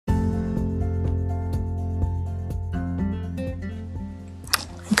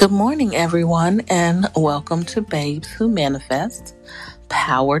Good morning, everyone, and welcome to Babes Who Manifest,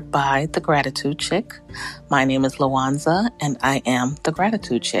 powered by the Gratitude Chick. My name is Lawanza, and I am the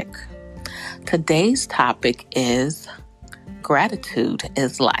Gratitude Chick. Today's topic is gratitude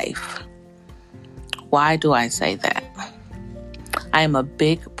is life. Why do I say that? I am a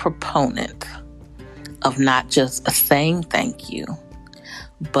big proponent of not just saying thank you,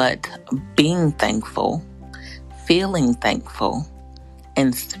 but being thankful, feeling thankful,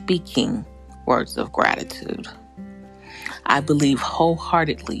 and speaking words of gratitude. I believe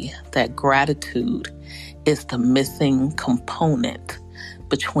wholeheartedly that gratitude is the missing component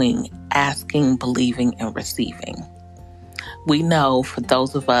between asking, believing, and receiving. We know, for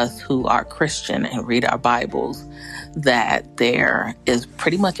those of us who are Christian and read our Bibles, that there is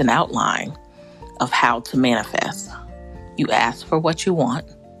pretty much an outline of how to manifest. You ask for what you want.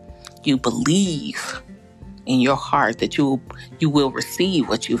 You believe in your heart that you will receive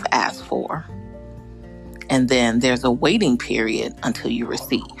what you've asked for. And then there's a waiting period until you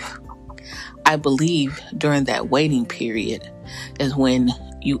receive. I believe during that waiting period is when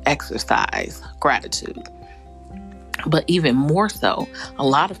you exercise gratitude. But even more so, a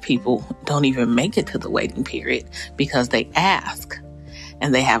lot of people don't even make it to the waiting period because they ask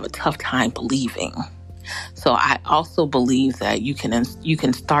and they have a tough time believing. So I also believe that you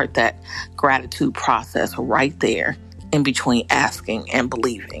can start that gratitude process right there in between asking and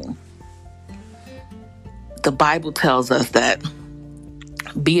believing. The Bible tells us that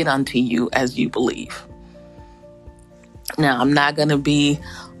be it unto you as you believe. Now, I'm not going to be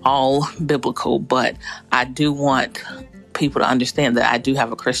all biblical, but I do want people to understand that I do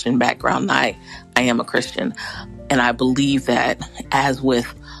have a Christian background. I am a Christian, and I believe that, as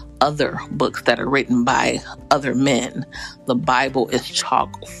with other books that are written by other men, the Bible is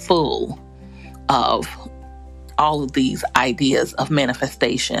chock full of all of these ideas of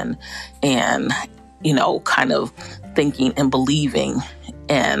manifestation and, kind of thinking and believing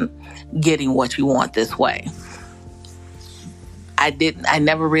and getting what you want this way. I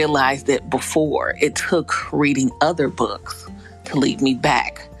never realized it before. It took reading other books to lead me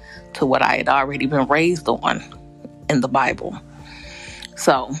back to what I had already been raised on in the Bible.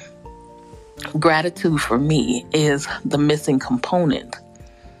 So, gratitude for me is the missing component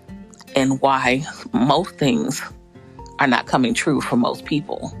and why most things are not coming true for most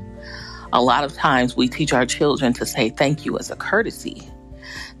people. A lot of times we teach our children to say thank you as a courtesy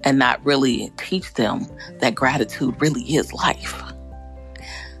and not really teach them that gratitude really is life.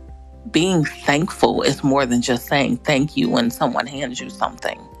 Being thankful is more than just saying thank you when someone hands you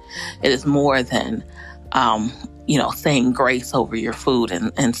something. It is more than saying grace over your food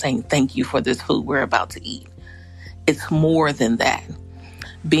and saying thank you for this food we're about to eat. It's more than that.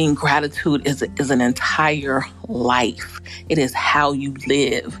 Being gratitude is an entire life. It is how you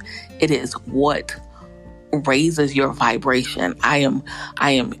live. It is what raises your vibration. I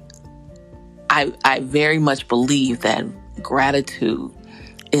very much believe that gratitude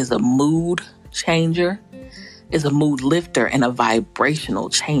is a mood changer, is a mood lifter, and a vibrational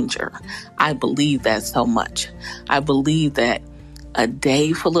changer. I believe that so much. I believe that a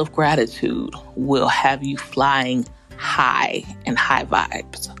day full of gratitude will have you flying high and high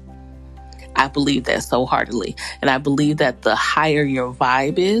vibes. I believe that so heartily. And I believe that the higher your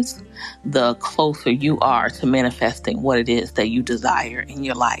vibe is, the closer you are to manifesting what it is that you desire in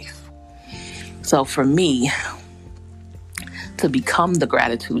your life. So for me, to become the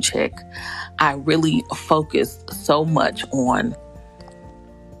gratitude chick, I really focus so much on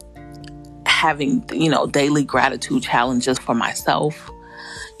having, daily gratitude challenges for myself,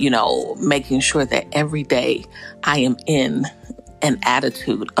 making sure that every day I am in an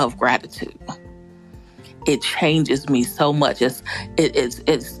attitude of gratitude. It changes me so much. It's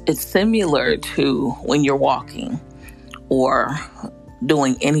similar to when you're walking or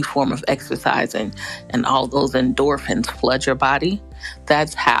doing any form of exercise and all those endorphins flood your body.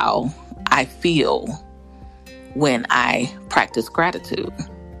 That's how I feel when I practice gratitude.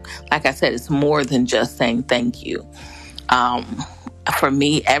 Like I said, it's more than just saying thank you. For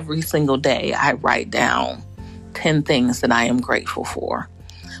me, every single day, I write down 10 things that I am grateful for.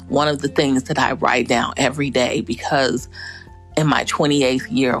 One of the things that I write down every day, because in my 28th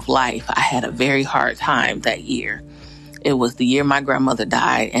year of life, I had a very hard time that year. It was the year my grandmother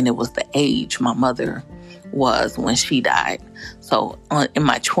died, and it was the age my mother was when she died. So in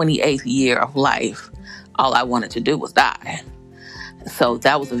my 28th year of life, all I wanted to do was die. So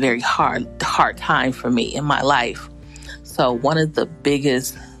that was a very hard time for me in my life. So one of the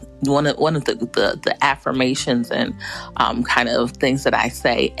affirmations and kind of things that I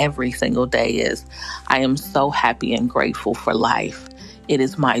say every single day is, I am so happy and grateful for life. It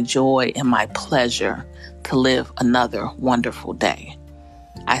is my joy and my pleasure to live another wonderful day.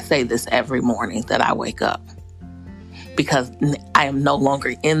 I say this every morning that I wake up, because I am no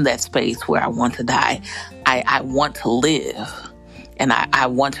longer in that space where I want to die. I want to live, and I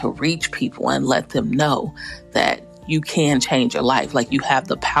want to reach people and let them know that you can change your life. Like, you have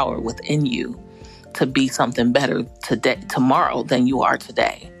the power within you to be something better tomorrow than you are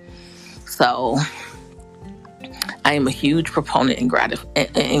today. So I am a huge proponent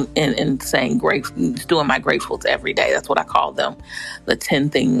in saying grateful, doing my gratefuls every day. That's what I call them. The 10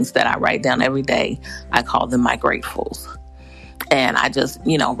 things that I write down every day, I call them my gratefuls. And I just,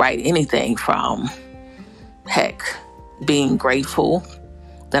 write anything from, heck, being grateful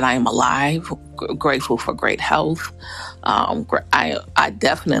that I am alive, grateful for great health. I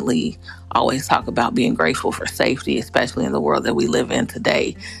definitely always talk about being grateful for safety, especially in the world that we live in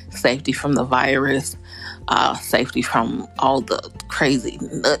today. Safety from the virus, safety from all the crazy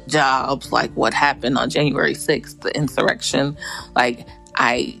nut jobs, like what happened on January 6th, the insurrection. Like,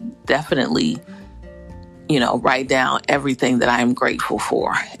 I definitely, write down everything that I am grateful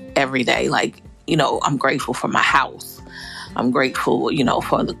for every day. Like, I'm grateful for my house. I'm grateful,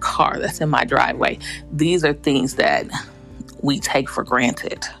 for the car that's in my driveway. These are things that we take for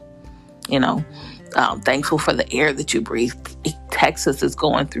granted, thankful for the air that you breathe. Texas is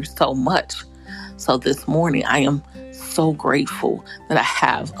going through so much. So this morning, I am so grateful that I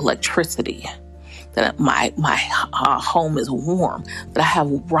have electricity, that my home is warm, that I have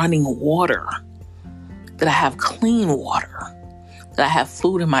running water, that I have clean water, that I have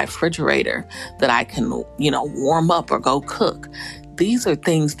food in my refrigerator that I can, warm up or go cook. These are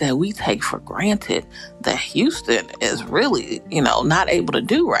things that we take for granted that Houston is really, not able to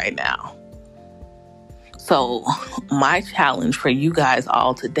do right now. So my challenge for you guys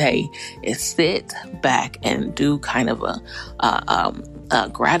all today is sit back and do kind of a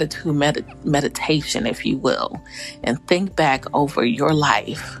gratitude meditation, if you will, and think back over your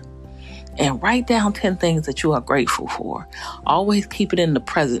life and write down 10 things that you are grateful for. Always keep it in the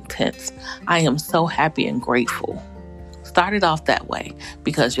present tense. I am so happy and grateful. Start it off that way,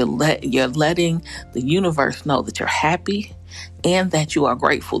 because you're letting the universe know that you're happy and that you are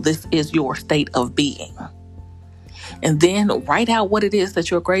grateful. This is your state of being. And then write out what it is that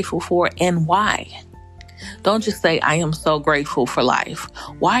you're grateful for and why. Don't just say, I am so grateful for life.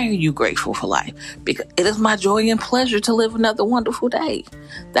 Why are you grateful for life? Because it is my joy and pleasure to live another wonderful day.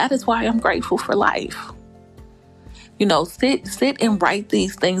 That is why I'm grateful for life. Sit and write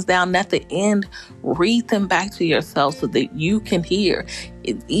these things down. And at the end, read them back to yourself so that you can hear.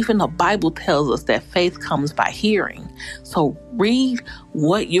 Even the Bible tells us that faith comes by hearing. So read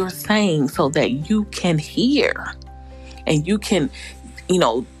what you're saying so that you can hear. And you can,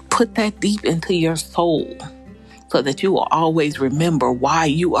 put that deep into your soul so that you will always remember why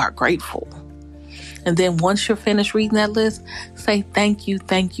you are grateful. And then once you're finished reading that list, say thank you,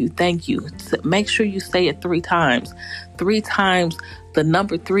 thank you, thank you. Make sure you say it 3 times. 3 times, the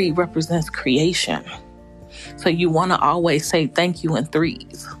number 3 represents creation. So you want to always say thank you in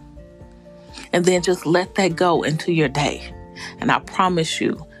 3s. And then just let that go into your day. And I promise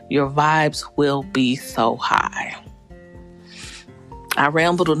you, your vibes will be so high. I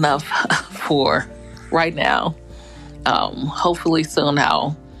rambled enough for right now. Hopefully soon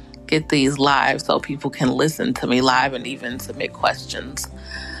I'll get these live so people can listen to me live and even submit questions.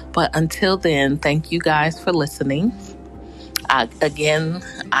 But until then, thank you guys for listening. Again,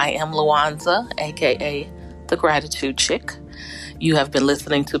 I am Lawanza, aka the Gratitude Chick. You have been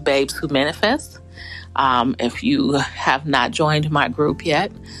listening to Babes Who Manifest. If you have not joined my group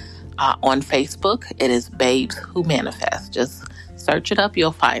yet, on Facebook, it is Babes Who Manifest. Just search it up,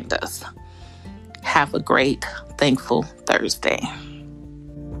 you'll find us. Have a great, thankful Thursday.